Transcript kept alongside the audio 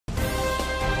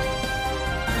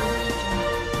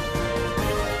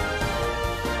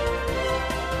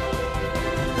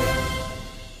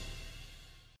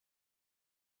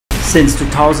Since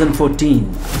 2014,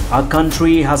 our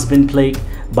country has been plagued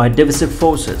by divisive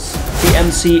forces.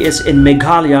 TMC is in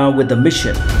Meghalaya with the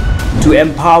mission to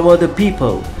empower the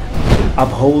people,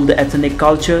 uphold the ethnic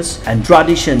cultures and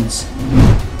traditions,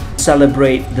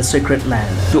 celebrate the sacred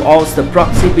land. To oust the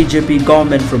proxy BJP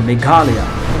government from Meghalaya,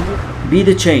 be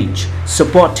the change,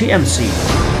 support TMC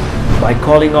by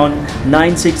calling on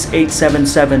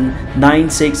 96877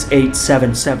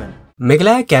 96877.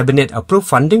 Meghalaya Cabinet approved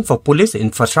funding for police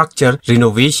infrastructure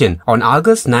renovation on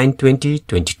August 9,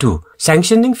 2022,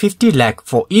 sanctioning 50 lakh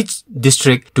for each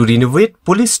district to renovate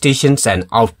police stations and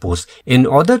outposts in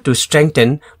order to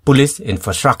strengthen police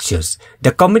infrastructures.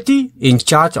 The committee in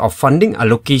charge of funding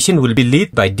allocation will be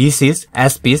led by DCs,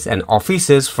 SPs and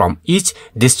officers from each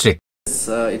district.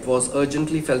 It was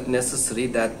urgently felt necessary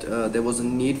that there was a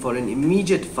need for an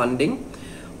immediate funding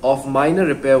of minor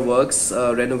repair works,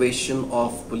 renovation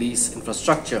of police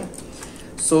infrastructure.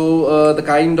 So the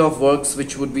kind of works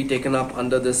which would be taken up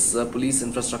under this Police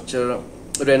Infrastructure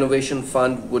Renovation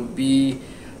Fund would be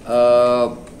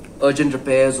urgent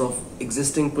repairs of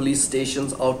existing police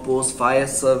stations, outposts, fire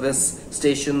service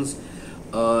stations,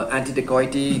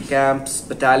 anti-dacoity camps,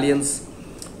 battalions,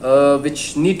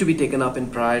 which need to be taken up in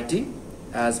priority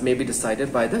as may be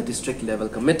decided by the district level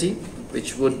committee,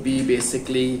 which would be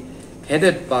basically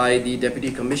headed by the Deputy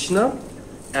Commissioner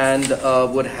and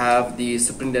would have the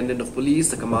Superintendent of Police,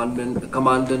 the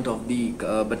Commandant of the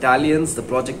battalions, the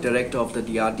Project Director of the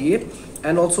DRDA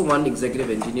and also one Executive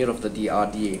Engineer of the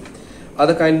DRDA.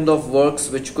 Other kind of works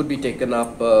which could be taken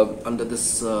up under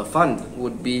this fund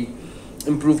would be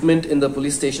improvement in the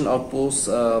police station outposts,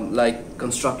 like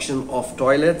construction of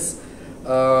toilets,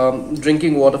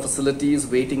 drinking water facilities,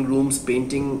 waiting rooms,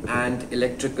 painting and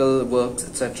electrical works,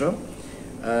 etc.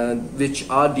 Which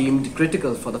are deemed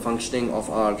critical for the functioning of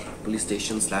our police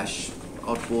stations /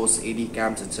 outposts, AD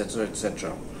camps, etc.,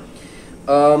 etc.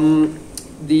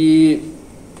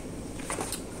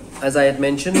 As I had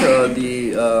mentioned,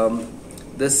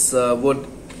 this would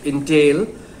entail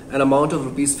an amount of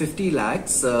rupees 50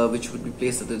 lakhs, which would be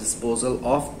placed at the disposal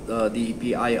of the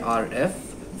PIRF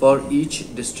for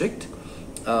each district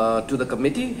to the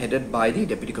committee headed by the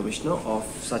Deputy Commissioner of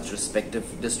such respective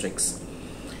districts.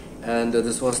 And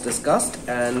this was discussed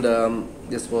and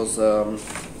this was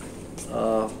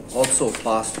also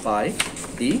passed by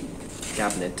the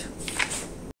Cabinet.